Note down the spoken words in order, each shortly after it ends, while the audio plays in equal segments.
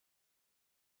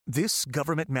This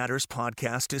Government Matters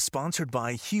podcast is sponsored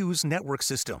by Hughes Network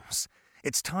Systems.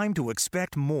 It's time to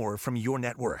expect more from your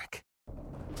network.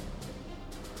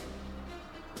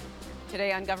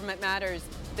 Today on Government Matters,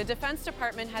 the Defense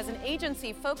Department has an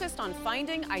agency focused on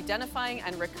finding, identifying,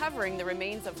 and recovering the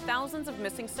remains of thousands of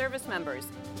missing service members,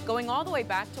 going all the way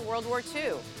back to World War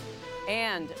II.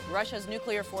 And Russia's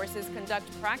nuclear forces conduct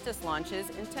practice launches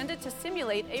intended to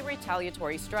simulate a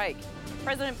retaliatory strike.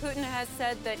 President Putin has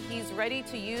said that he's ready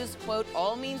to use, quote,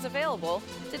 all means available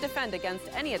to defend against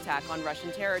any attack on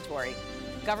Russian territory.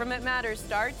 Government Matters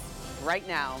starts right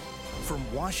now. From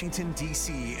Washington,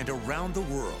 D.C. and around the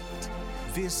world,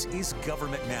 this is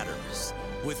Government Matters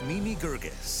with Mimi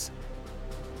Gerges.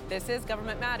 This is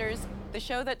Government Matters, the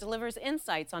show that delivers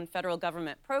insights on federal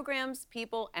government programs,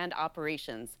 people, and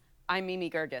operations. I'm Mimi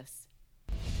Gerges.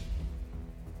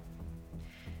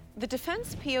 The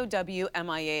Defense POW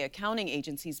MIA Accounting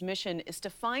Agency's mission is to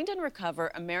find and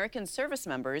recover American service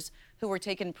members who were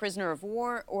taken prisoner of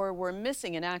war or were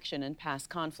missing in action in past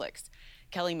conflicts.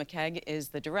 Kelly McKeag is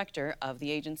the director of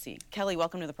the agency. Kelly,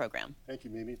 welcome to the program. Thank you,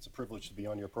 Mimi. It's a privilege to be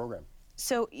on your program.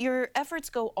 So your efforts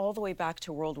go all the way back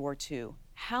to World War II.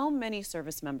 How many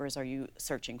service members are you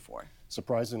searching for?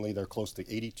 Surprisingly, there are close to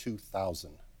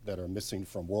 82,000 that are missing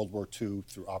from World War II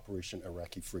through Operation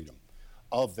Iraqi Freedom.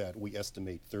 Of that, we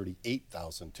estimate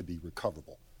 38,000 to be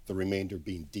recoverable, the remainder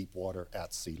being deep water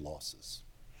at sea losses.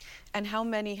 And how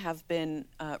many have been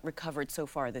recovered so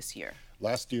far this year?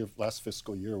 Last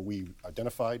fiscal year, we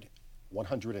identified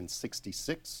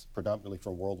 166, predominantly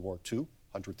from World War II,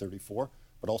 134,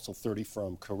 but also 30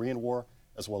 from Korean War,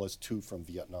 as well as 2 from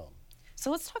Vietnam. So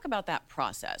let's talk about that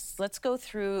process. Let's go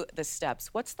through the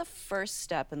steps. What's the first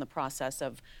step in the process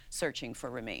of searching for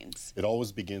remains? It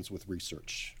always begins with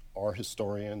research. Our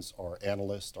historians, our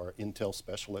analysts, our intel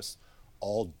specialists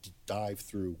all dive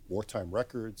through wartime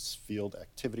records, field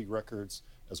activity records,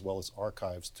 as well as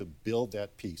archives to build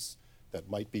that piece that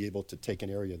might be able to take an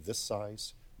area this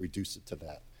size, reduce it to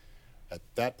that. At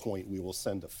that point, we will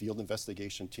send a field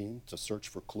investigation team to search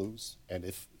for clues, and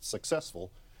if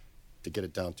successful, to get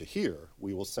it down to here,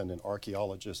 we will send an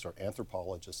archaeologist or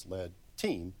anthropologist-led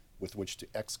team with which to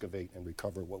excavate and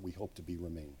recover what we hope to be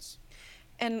remains.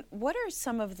 And what are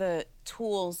some of the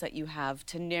tools that you have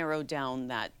to narrow down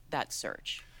that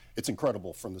search? It's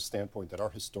incredible from the standpoint that our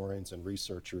historians and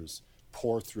researchers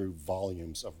pour through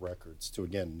volumes of records to,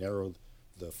 again, narrow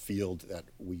the field that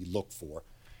we look for.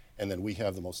 And then we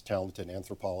have the most talented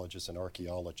anthropologists and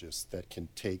archaeologists that can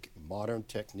take modern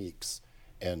techniques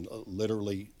and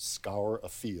literally scour a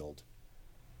field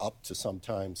up to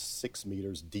sometimes 6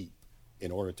 meters deep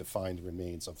in order to find the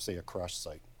remains of, say, a crash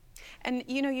site. And,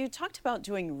 you talked about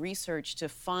doing research to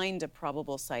find a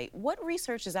probable site. What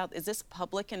research is out? Is this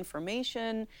public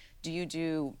information? Do you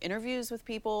do interviews with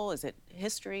people? Is it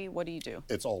history? What do you do?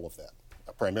 It's all of that.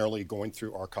 Primarily going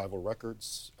through archival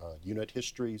records, unit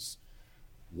histories,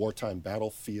 wartime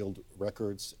battlefield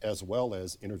records, as well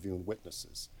as interviewing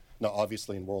witnesses. Now,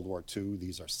 obviously, in World War II,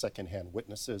 these are secondhand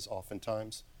witnesses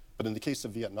oftentimes. But in the case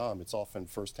of Vietnam, it's often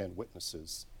firsthand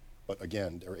witnesses. But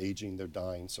again, they're aging, they're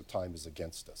dying, so time is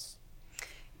against us.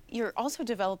 You're also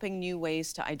developing new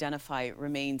ways to identify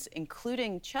remains,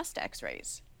 including chest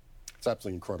x-rays. It's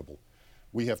absolutely incredible.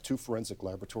 We have 2 forensic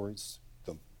laboratories,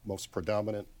 the most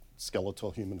predominant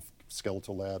human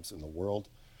skeletal labs in the world.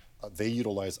 They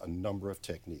utilize a number of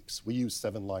techniques. We use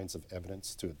 7 lines of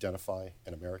evidence to identify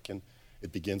an American.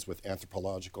 It begins with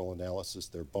anthropological analysis,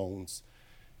 their bones.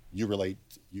 You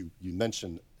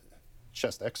mentioned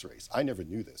chest x-rays. I never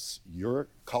knew this. Your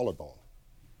collarbone,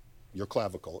 your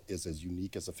clavicle, is as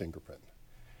unique as a fingerprint.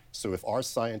 So if our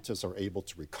scientists are able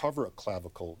to recover a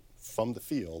clavicle from the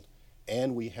field,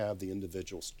 and we have the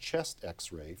individual's chest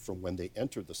x-ray from when they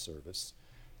entered the service,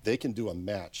 they can do a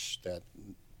match that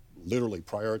literally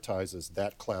prioritizes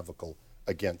that clavicle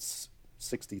against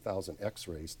 60,000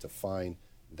 x-rays to find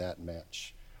that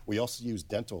match. We also use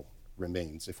dental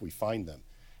remains if we find them.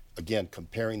 Again,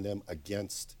 comparing them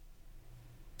against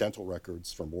dental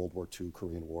records from World War II,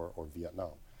 Korean War, or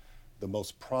Vietnam. The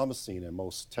most promising and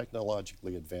most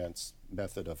technologically advanced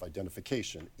method of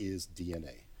identification is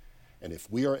DNA. And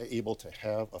if we are able to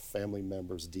have a family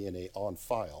member's DNA on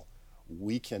file,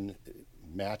 we can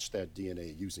match that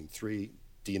DNA using 3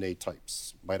 DNA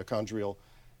types: mitochondrial,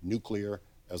 nuclear,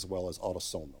 as well as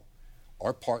autosomal.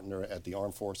 Our partner at the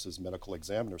Armed Forces Medical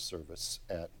Examiner Service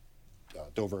at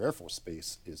Dover Air Force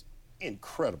Base is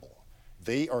incredible.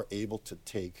 They are able to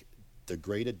take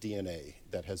degraded DNA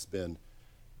that has been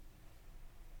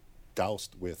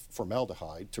doused with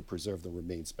formaldehyde to preserve the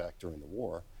remains back during the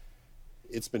war.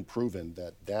 It's been proven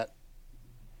that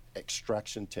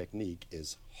extraction technique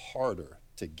is harder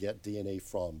to get DNA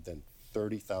from than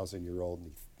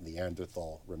 30,000-year-old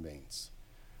Neanderthal remains.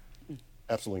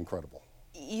 Absolutely incredible.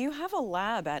 You have a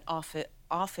lab at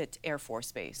Offutt Air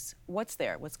Force Base. What's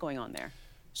there? What's going on there?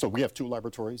 So we have two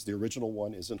laboratories. The original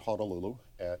one is in Honolulu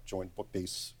at Joint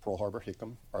Base Pearl Harbor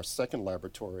Hickam. Our second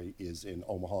laboratory is in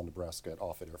Omaha, Nebraska at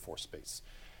Offutt Air Force Base.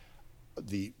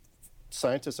 The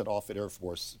scientists at Offutt Air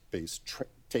Force Base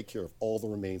take care of all the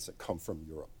remains that come from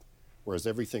Europe, whereas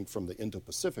everything from the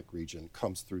Indo-Pacific region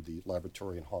comes through the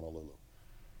laboratory in Honolulu.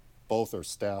 Both are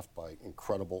staffed by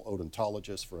incredible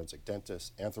odontologists, forensic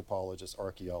dentists, anthropologists,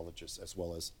 archaeologists, as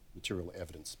well as material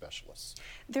evidence specialists.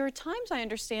 There are times, I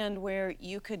understand, where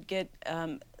you could get,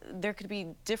 there could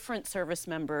be different service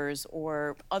members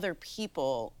or other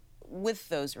people with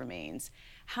those remains.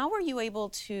 How are you able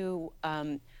to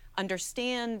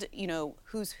understand,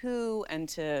 who's who and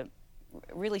to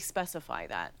really specify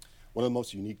that? One of the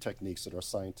most unique techniques that our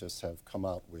scientists have come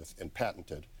out with and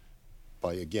patented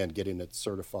by, again, getting it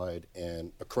certified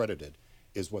and accredited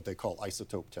is what they call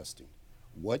isotope testing.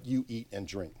 What you eat and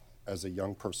drink as a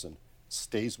young person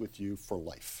stays with you for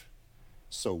life.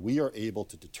 So we are able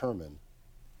to determine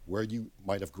where you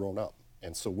might have grown up.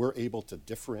 And so we're able to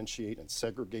differentiate and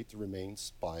segregate the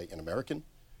remains by an American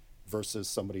versus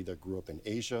somebody that grew up in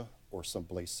Asia or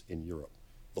someplace in Europe.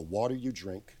 The water you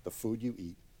drink, the food you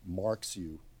eat, marks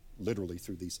you literally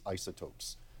through these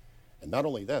isotopes. And not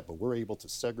only that, but we're able to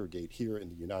segregate here in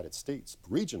the United States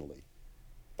regionally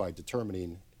by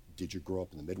determining, did you grow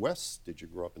up in the Midwest, did you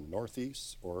grow up in the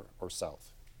Northeast or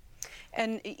South?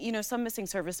 And, some missing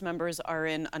service members are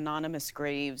in anonymous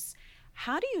graves.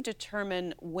 How do you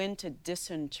determine when to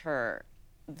disinter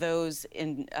those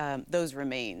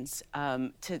remains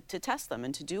to test them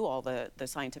and to do all the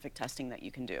scientific testing that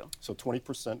you can do? So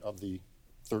 20% of the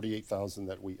 38,000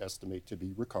 that we estimate to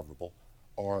be recoverable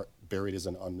are buried as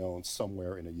an unknown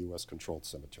somewhere in a U.S. controlled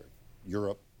cemetery,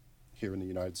 Europe, here in the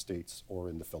United States, or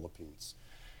in the Philippines.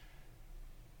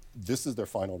 This is their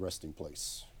final resting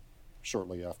place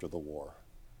shortly after the war.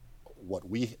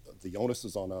 The onus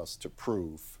is on us to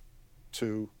prove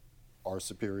to our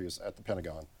superiors at the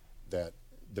Pentagon that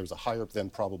there's a higher than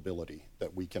probability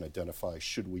that we can identify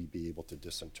should we be able to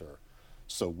disinter.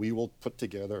 So we will put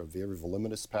together a very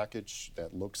voluminous package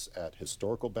that looks at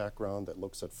historical background, that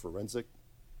looks at forensic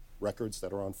records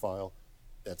that are on file,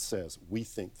 that says we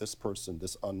think this person,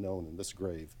 this unknown in this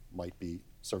grave might be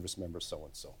service member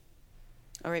so-and-so.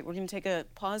 All right, we're going to take a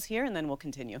pause here and then we'll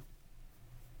continue.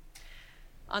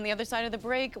 On the other side of the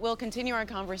break, we'll continue our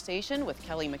conversation with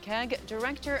Kelly McKeag,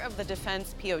 Director of the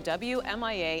Defense POW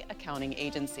MIA Accounting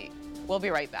Agency. We'll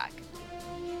be right back.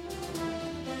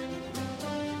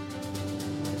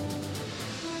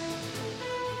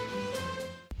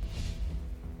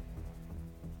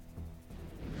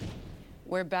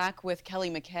 We're back with Kelly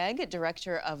McKeag,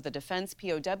 Director of the Defense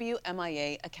POW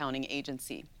MIA Accounting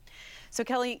Agency. So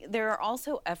Kelly, there are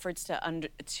also efforts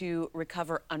to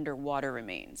recover underwater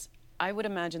remains. I would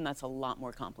imagine that's a lot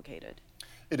more complicated.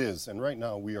 It is, and right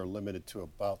now we are limited to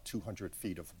about 200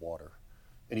 feet of water.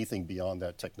 Anything beyond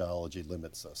that technology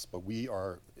limits us, but we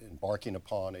are embarking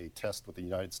upon a test with the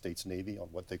United States Navy on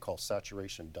what they call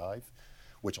saturation dive,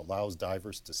 which allows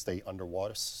divers to stay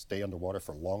underwater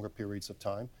for longer periods of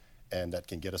time, and that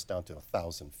can get us down to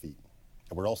 1,000 feet.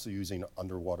 And we're also using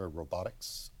underwater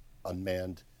robotics,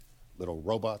 unmanned little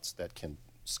robots that can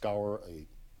scour a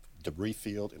debris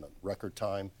field in a record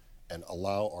time and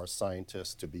allow our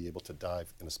scientists to be able to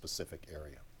dive in a specific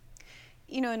area.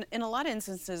 In a lot of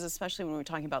instances, especially when we're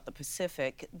talking about the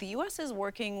Pacific, the U.S. is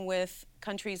working with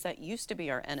countries that used to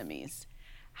be our enemies.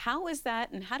 How is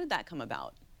that, and how did that come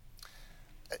about?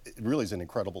 It really is an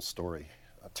incredible story.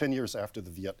 10 years after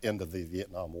the end of the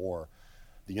Vietnam War,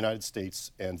 the United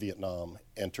States and Vietnam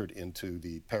entered into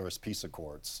the Paris Peace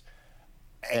Accords.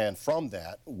 And from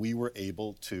that, we were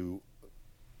able to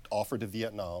offer to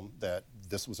Vietnam that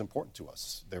this was important to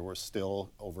us. There were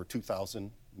still over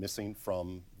 2,000 missing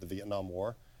from the Vietnam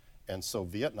War. And so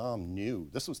Vietnam knew,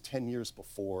 this was 10 years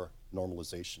before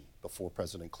normalization, before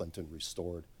President Clinton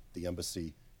restored the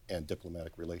embassy and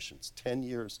diplomatic relations. 10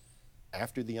 years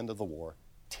after the end of the war,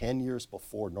 10 years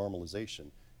before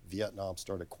normalization, Vietnam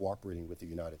started cooperating with the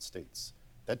United States.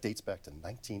 That dates back to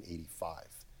 1985.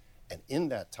 And in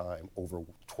that time, over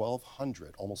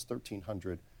 1,200, almost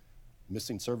 1,300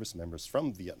 missing service members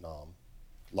from Vietnam,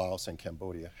 Laos, and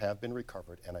Cambodia have been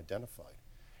recovered and identified.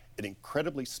 It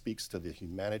incredibly speaks to the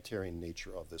humanitarian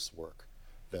nature of this work,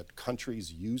 that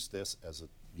countries use this the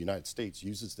United States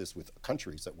uses this with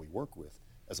countries that we work with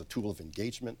as a tool of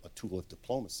engagement, a tool of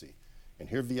diplomacy. And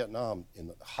here Vietnam, in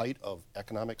the height of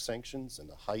economic sanctions, in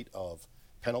the height of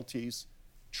penalties,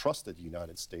 trusted the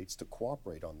United States to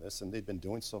cooperate on this, and they've been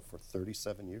doing so for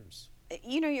 37 years.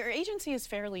 You know, your agency is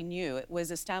fairly new. It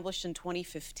was established in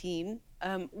 2015.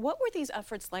 What were these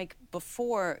efforts like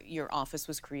before your office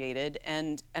was created,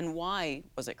 and why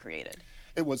was it created?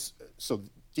 It was, so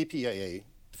DPAA,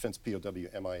 Defense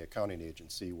POW MI Accounting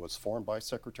Agency, was formed by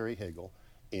Secretary Hagel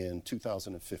in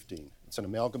 2015. It's an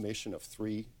amalgamation of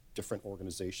 3 different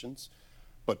organizations.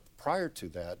 But prior to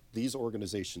that, these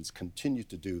organizations continued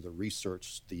to do the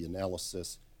research, the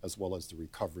analysis, as well as the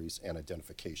recoveries and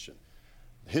identification.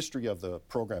 The history of the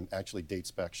program actually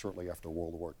dates back shortly after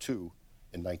World War II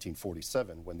in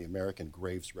 1947, when the American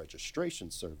Graves Registration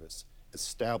Service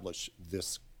established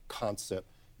this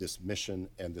concept, this mission,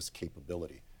 and this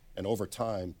capability. And over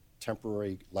time,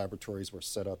 temporary laboratories were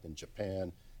set up in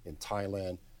Japan, in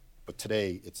Thailand, but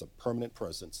today it's a permanent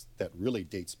presence that really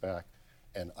dates back,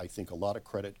 and I think a lot of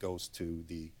credit goes to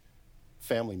the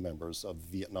family members of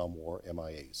Vietnam War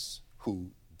MIAs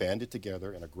who banded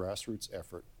together in a grassroots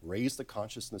effort, raised the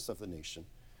consciousness of the nation.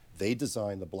 They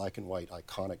designed the black and white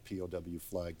iconic POW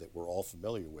flag that we're all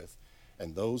familiar with,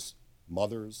 and those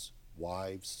mothers,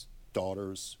 wives,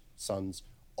 daughters, sons,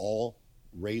 all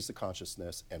raised the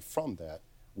consciousness, and from that,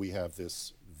 we have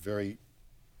this very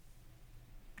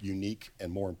unique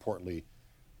and, more importantly,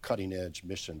 cutting-edge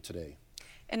mission today.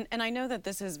 And I know that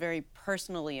this is very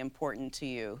personally important to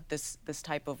you, this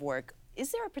type of work.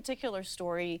 Is there a particular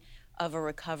story of a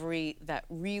recovery that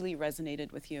really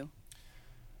resonated with you?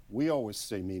 We always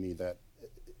say, Mimi, that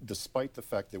despite the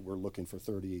fact that we're looking for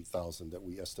 38,000 that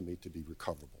we estimate to be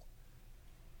recoverable,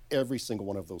 every single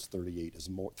one of those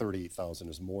 38,000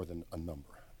 is more than a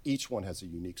number. Each one has a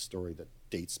unique story that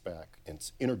dates back, and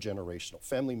it's intergenerational.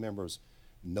 Family members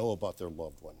know about their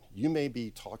loved one. You may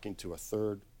be talking to a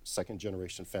third, second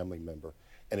generation family member,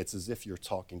 and it's as if you're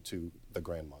talking to the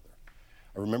grandmother.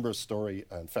 I remember a story,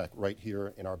 in fact, right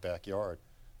here in our backyard,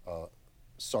 Army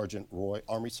Sergeant Roy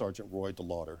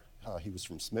DeLauder. He was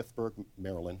from Smithburg,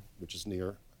 Maryland, which is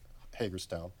near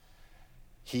Hagerstown.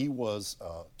 He was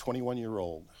a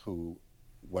 21-year-old who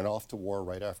went off to war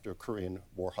right after Korean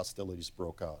War hostilities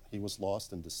broke out. He was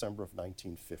lost in December of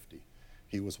 1950.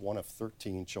 He was one of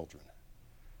 13 children.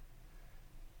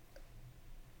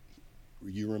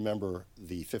 You remember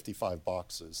the 55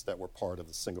 boxes that were part of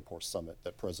the Singapore summit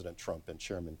that President Trump and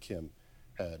Chairman Kim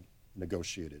had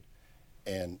negotiated.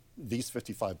 And these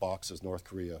 55 boxes, North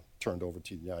Korea turned over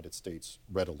to the United States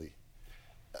readily.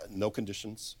 No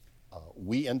conditions.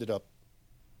 We ended up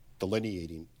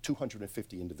delineating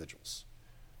 250 individuals.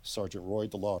 Sergeant Roy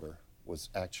DeLauder was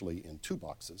actually in 2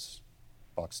 boxes,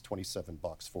 box 27,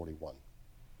 box 41.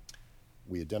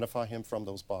 We identify him from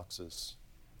those boxes.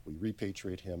 We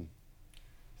repatriate him.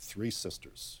 3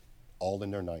 sisters, all in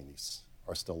their 90s,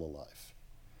 are still alive.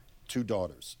 2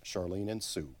 daughters, Charlene and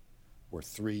Sue, were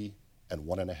 3 and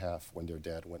 1.5 when their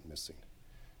dad went missing.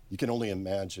 You can only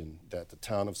imagine that the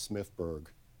town of Smithburg,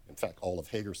 in fact, all of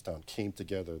Hagerstown, came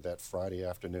together that Friday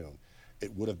afternoon.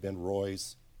 It would have been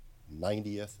Roy's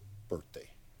 90th birthday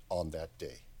on that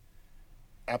day.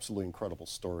 Absolutely incredible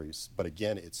stories, but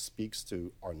again, it speaks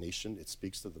to our nation, it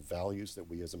speaks to the values that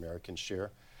we as Americans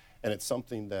share, and it's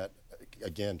something that,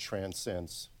 again,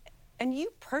 transcends. And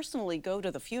you personally go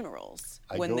to the funerals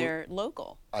when they're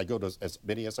local. I go to as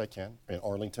many as I can in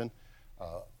Arlington.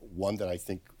 One that I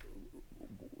think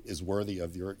is worthy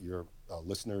of your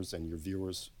listeners and your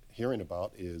viewers hearing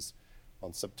about is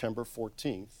on September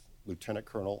 14th, Lieutenant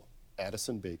Colonel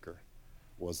Addison Baker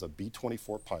was a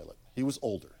B-24 pilot. He was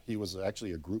older. He was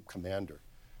actually a group commander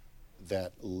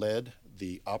that led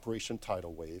the Operation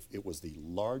Tidal Wave. It was the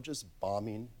largest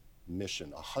bombing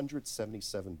mission.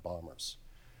 177 bombers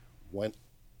went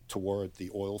toward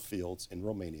the oil fields in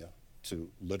Romania to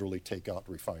literally take out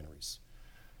refineries.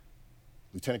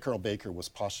 Lieutenant Colonel Baker was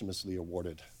posthumously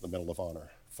awarded the Medal of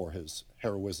Honor for his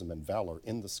heroism and valor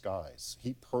in the skies.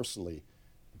 He personally,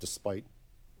 despite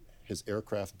his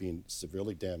aircraft being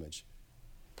severely damaged,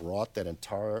 brought that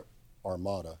entire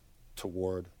armada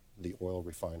toward the oil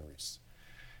refineries.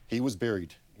 He was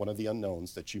buried, one of the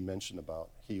unknowns that you mentioned about.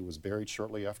 He was buried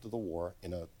shortly after the war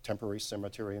in a temporary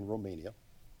cemetery in Romania.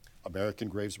 American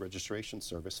Graves Registration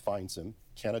Service finds him,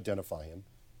 can't identify him.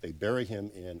 They bury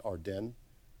him in Ardennes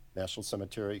National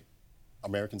Cemetery,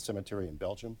 American Cemetery in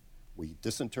Belgium. We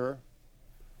disinter,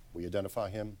 we identify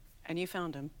him. And you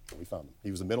found him. We found him.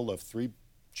 He was the middle of 3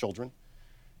 children.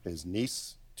 His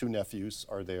niece, 2 nephews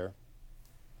are there.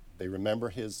 They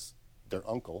remember their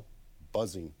uncle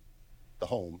buzzing the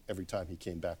home every time he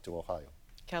came back to Ohio.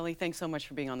 Kelly, thanks so much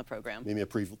for being on the program. Made me a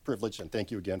privilege, and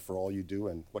thank you again for all you do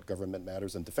and what Government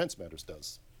Matters and Defense Matters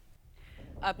does.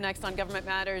 Up next on Government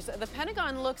Matters, the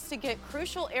Pentagon looks to get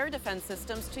crucial air defense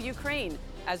systems to Ukraine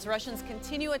as Russians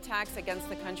continue attacks against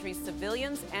the country's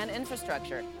civilians and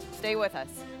infrastructure. Stay with us.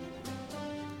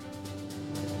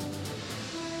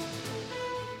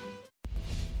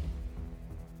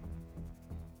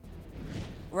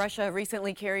 Russia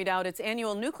recently carried out its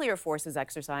annual nuclear forces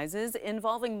exercises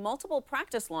involving multiple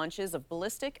practice launches of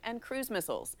ballistic and cruise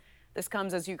missiles. This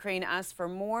comes as Ukraine asks for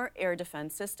more air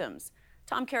defense systems.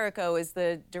 Tom Carrico is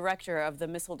the director of the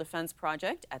Missile Defense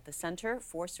Project at the Center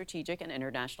for Strategic and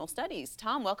International Studies.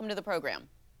 Tom, welcome to the program.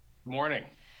 Good morning.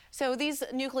 So these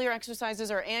nuclear exercises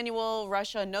are annual.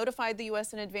 Russia notified the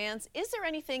U.S. in advance. Is there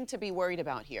anything to be worried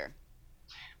about here?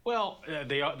 Well,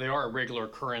 they are a regular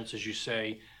occurrence, as you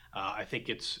say. I think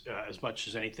it's as much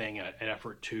as anything an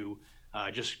effort to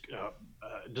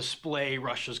display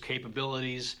Russia's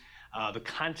capabilities. The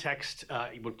context,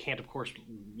 we can't, of course,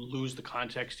 lose the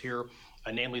context here,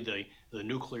 namely the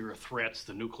nuclear threats,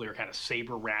 the nuclear kind of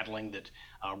saber rattling that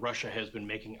Russia has been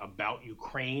making about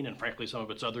Ukraine and, frankly, some of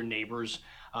its other neighbors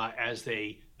as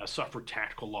they suffer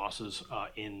tactical losses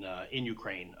in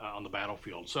Ukraine on the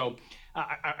battlefield. So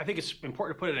I think it's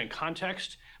important to put it in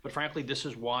context, but frankly, this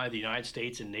is why the United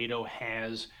States and NATO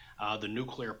has the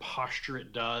nuclear posture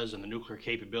it does and the nuclear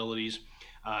capabilities.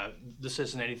 This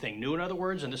isn't anything new, in other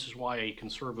words, and this is why a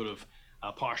conservative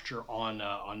posture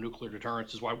on nuclear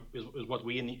deterrence is what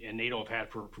we in NATO have had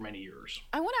for many years.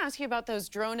 I want to ask you about those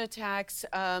drone attacks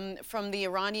from the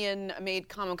Iranian-made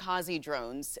kamikaze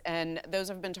drones, and those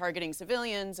have been targeting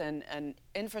civilians and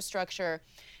infrastructure.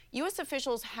 U.S.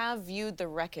 officials have viewed the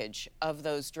wreckage of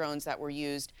those drones that were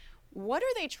used. What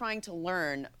are they trying to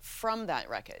learn from that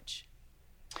wreckage?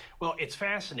 Well, it's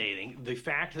fascinating. The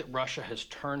fact that Russia has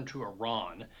turned to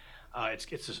Iran, it's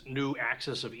this new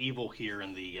axis of evil here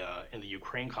in the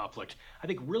Ukraine conflict, I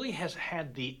think really has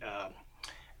had the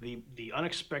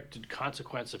unexpected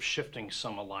consequence of shifting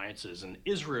some alliances. And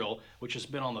Israel, which has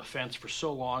been on the fence for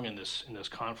so long in this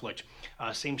conflict,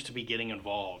 seems to be getting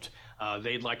involved.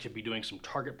 They'd like to be doing some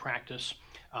target practice,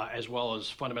 as well as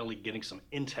fundamentally getting some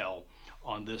intel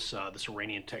on this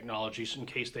Iranian technology, in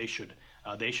case they should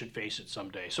face it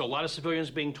someday. So a lot of civilians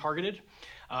being targeted.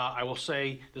 I will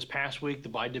say this past week, the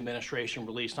Biden administration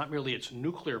released not merely its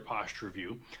nuclear posture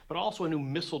review, but also a new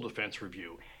missile defense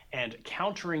review. And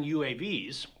countering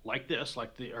UAVs like this,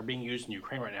 like they are being used in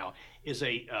Ukraine right now, is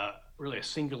really a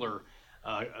singular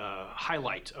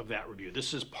highlight of that review.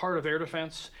 This is part of air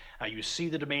defense. You see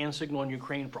the demand signal in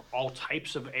Ukraine for all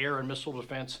types of air and missile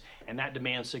defense, and that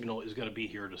demand signal is going to be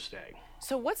here to stay.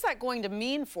 So what's that going to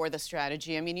mean for the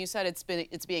strategy? I mean, you said it's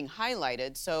being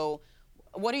highlighted. So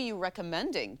what are you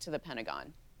recommending to the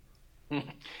Pentagon?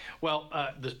 Well,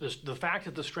 the fact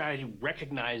that the strategy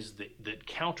recognized that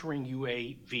countering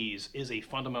UAVs is a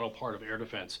fundamental part of air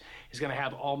defense is going to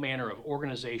have all manner of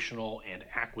organizational and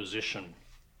acquisition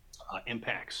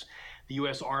impacts. The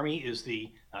U.S. Army is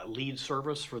the lead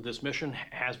service for this mission,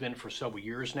 has been for several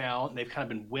years now, and they've kind of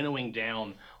been winnowing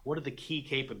down what are the key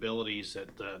capabilities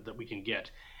that we can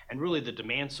get. And really the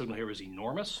demand signal here is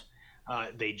enormous.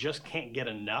 They just can't get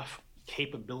enough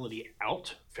capability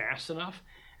out fast enough.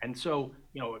 And so,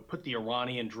 put the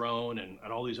Iranian drone and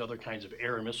all these other kinds of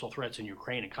air and missile threats in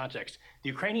Ukraine in context. The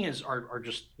Ukrainians are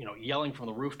just, yelling from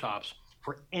the rooftops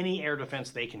for any air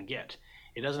defense they can get.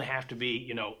 It doesn't have to be,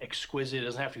 exquisite. It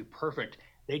doesn't have to be perfect.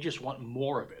 They just want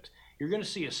more of it. You're going to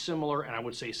see a similar, and I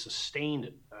would say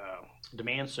sustained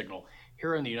demand signal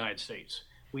here in the United States.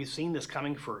 We've seen this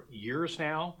coming for years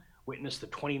now. Witness the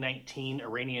 2019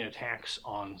 Iranian attacks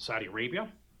on Saudi Arabia,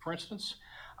 for instance,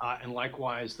 and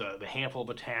likewise the handful of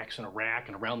attacks in Iraq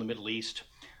and around the Middle East,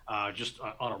 just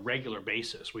on a regular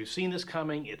basis. We've seen this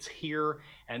coming. It's here,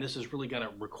 and this is really going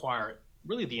to require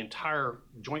really the entire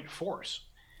joint force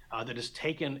that has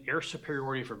taken air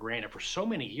superiority for granted for so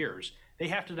many years. They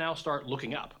have to now start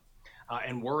looking up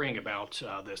and worrying about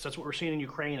this. That's what we're seeing in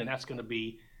Ukraine, and that's going to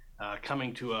be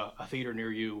coming to a theater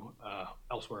near you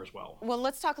elsewhere as well. Well,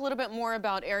 let's talk a little bit more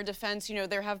about air defense.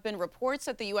 There have been reports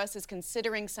that the U.S. is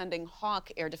considering sending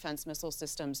Hawk air defense missile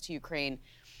systems to Ukraine.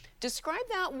 Describe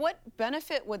that. What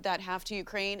benefit would that have to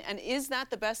Ukraine, and is that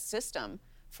the best system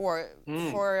for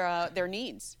their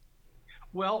needs?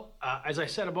 Well, as I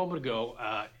said a moment ago,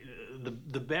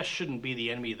 the best shouldn't be the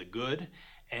enemy of the good.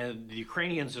 And the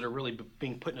Ukrainians that are really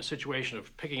being put in a situation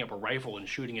of picking up a rifle and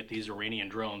shooting at these Iranian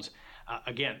drones,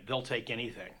 again, they'll take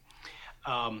anything.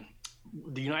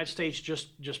 The United States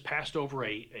just passed over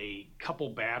a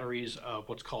couple batteries of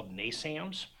what's called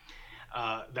NASAMS.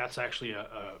 That's actually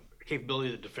a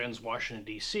capability that defends Washington,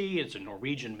 D.C. It's a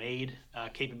Norwegian-made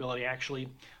capability, actually.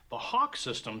 The Hawk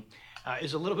system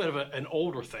is a little bit of an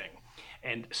older thing.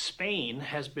 And Spain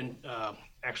has been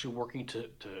actually working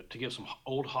to give some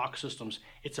old Hawk systems.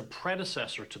 It's a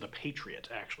predecessor to the Patriot,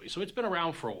 actually. So it's been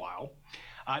around for a while.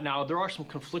 Now, there are some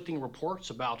conflicting reports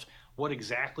about what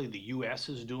exactly the U.S.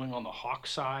 is doing on the Hawk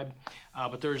side.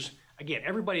 But there's, again,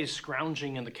 everybody is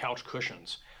scrounging in the couch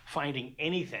cushions, finding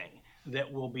anything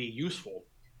that will be useful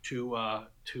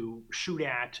to shoot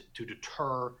at, to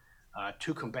deter,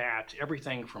 to combat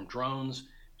everything from drones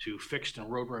to fixed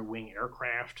and rotary wing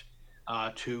aircraft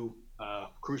to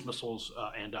cruise missiles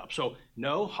and up. So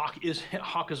no, Hawk is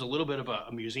a little bit of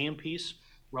a museum piece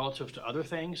relative to other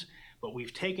things, but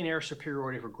we've taken air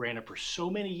superiority for granted for so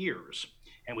many years,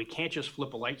 and we can't just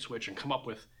flip a light switch and come up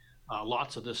with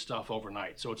lots of this stuff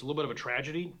overnight. So it's a little bit of a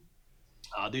tragedy.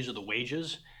 These are the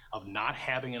wages of not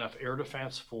having enough air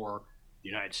defense for the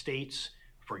United States,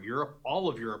 for Europe. All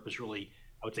of Europe is really,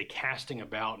 I would say, casting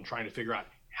about and trying to figure out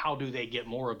how do they get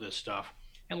more of this stuff.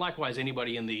 And likewise,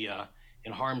 anybody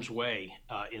in harm's way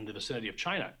in the vicinity of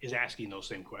China is asking those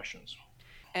same questions.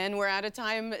 And we're out of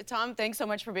time. Tom, thanks so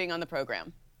much for being on the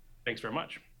program. Thanks very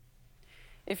much.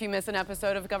 If you miss an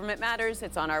episode of Government Matters,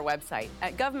 it's on our website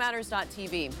at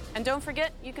govmatters.tv. And don't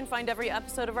forget, you can find every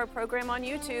episode of our program on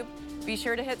YouTube. Be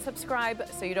sure to hit subscribe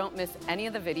so you don't miss any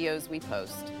of the videos we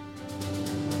post.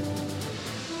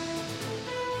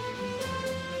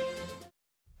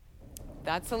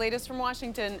 That's the latest from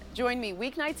Washington. Join me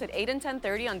weeknights at 8 and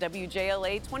 10:30 on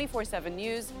WJLA 24/7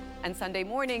 News and Sunday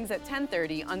mornings at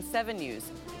 10:30 on 7 News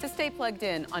to stay plugged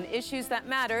in on issues that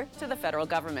matter to the federal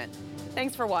government.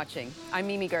 Thanks for watching. I'm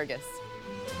Mimi Gerges.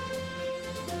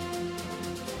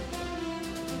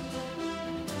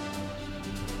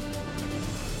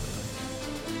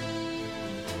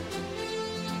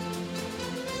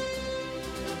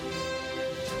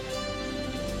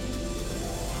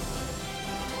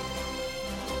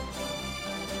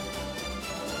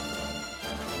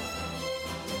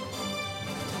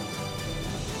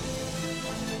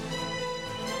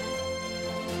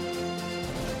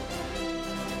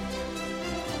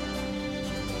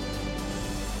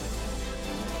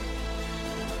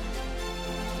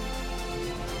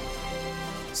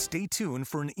 Stay tuned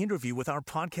for an interview with our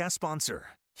podcast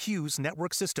sponsor, Hughes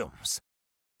Network Systems.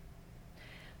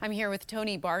 I'm here with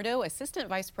Tony Bardo, Assistant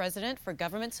Vice President for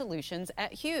Government Solutions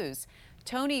at Hughes.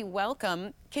 Tony,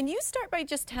 welcome. Can you start by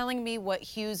just telling me what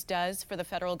Hughes does for the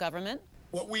federal government?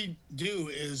 What we do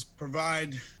is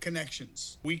provide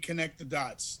connections. We connect the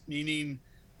dots, meaning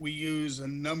we use a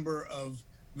number of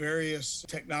various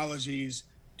technologies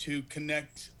to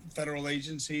connect federal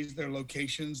agencies, their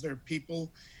locations, their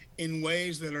people, in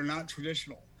ways that are not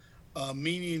traditional,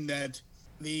 meaning that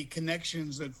the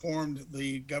connections that formed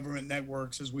the government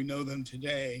networks as we know them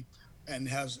today and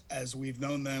as we've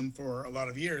known them for a lot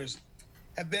of years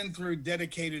have been through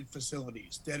dedicated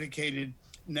facilities, dedicated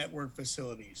network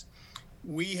facilities.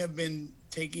 We have been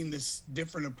taking this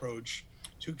different approach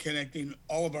to connecting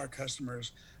all of our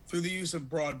customers through the use of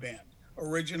broadband,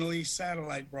 originally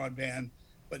satellite broadband,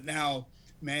 but now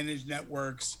managed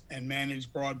networks and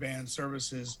managed broadband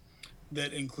services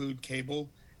that include cable,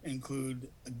 include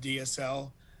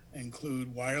DSL,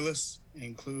 include wireless,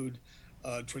 include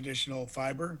traditional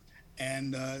fiber,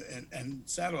 and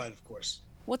satellite, of course.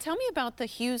 Well, tell me about the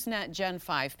HughesNet Gen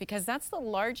 5, because that's the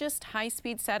largest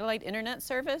high-speed satellite internet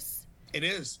service. It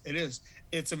is.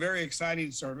 It's a very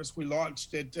exciting service. We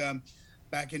launched it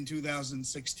back in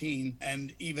 2016,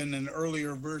 and even an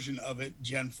earlier version of it,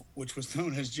 which was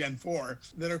known as Gen 4,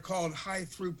 that are called high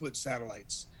throughput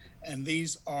satellites. And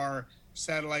these are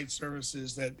satellite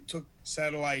services that took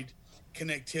satellite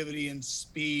connectivity and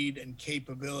speed and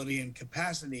capability and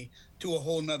capacity to a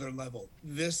whole nother level.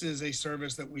 This is a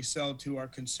service that we sell to our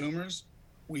consumers.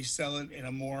 We sell it in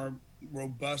a more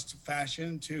robust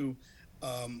fashion to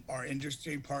our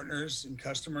industry partners and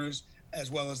customers, as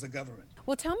well as the government.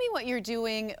 Well, tell me what you're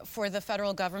doing for the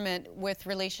federal government with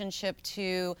relationship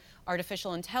to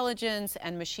artificial intelligence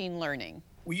and machine learning.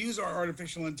 We use our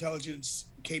artificial intelligence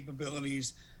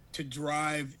capabilities to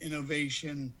drive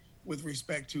innovation with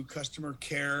respect to customer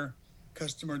care,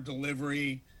 customer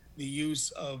delivery, the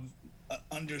use of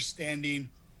understanding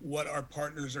what our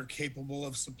partners are capable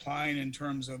of supplying in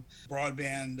terms of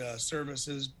broadband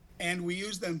services. And we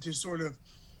use them to sort of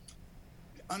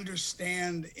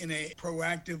understand in a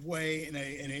proactive way, in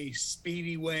a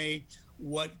speedy way,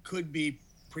 what could be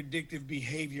predictive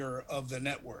behavior of the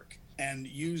network, and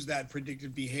use that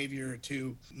predictive behavior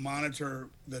to monitor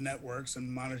the networks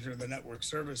and monitor the network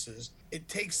services. It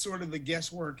takes sort of the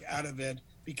guesswork out of it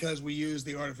because we use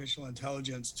the artificial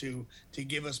intelligence to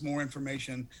give us more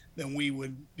information than we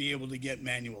would be able to get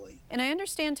manually. And I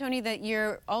understand, Tony, that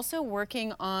you're also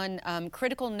working on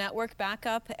critical network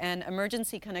backup and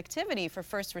emergency connectivity for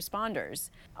first responders.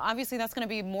 Obviously, that's going to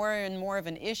be more and more of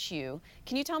an issue.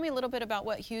 Can you tell me a little bit about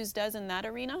what Hughes does in that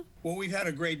arena? Well, we've had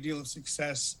a great deal of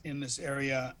success in this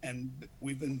area, and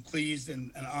we've been pleased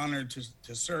and honored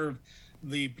to serve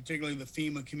particularly the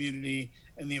FEMA community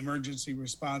and the emergency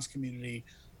response community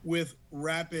with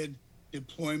rapid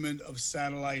deployment of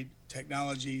satellite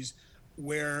technologies,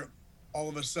 where all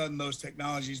of a sudden those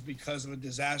technologies, because of a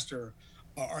disaster,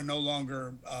 are no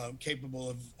longer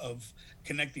capable of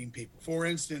connecting people. For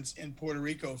instance, in Puerto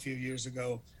Rico a few years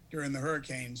ago during the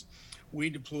hurricanes,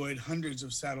 we deployed hundreds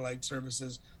of satellite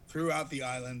services throughout the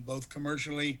island, both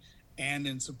commercially and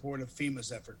in support of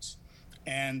FEMA's efforts.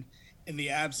 And in the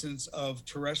absence of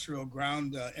terrestrial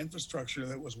ground infrastructure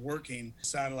that was working,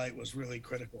 satellite was really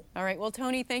critical. All right. Well,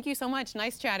 Tony, thank you so much.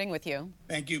 Nice chatting with you.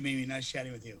 Thank you, Mimi. Nice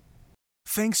chatting with you.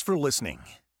 Thanks for listening.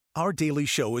 Our daily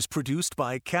show is produced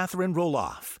by Catherine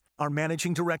Roloff. Our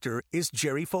managing director is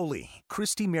Jerry Foley.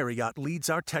 Christy Marriott leads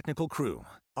our technical crew.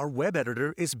 Our web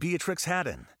editor is Beatrix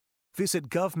Haddon. Visit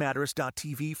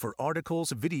govmatters.tv for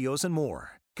articles, videos, and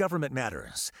more. Government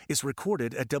Matters is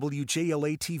recorded at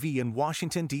WJLA-TV in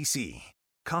Washington, D.C.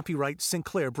 Copyright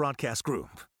Sinclair Broadcast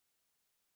Group.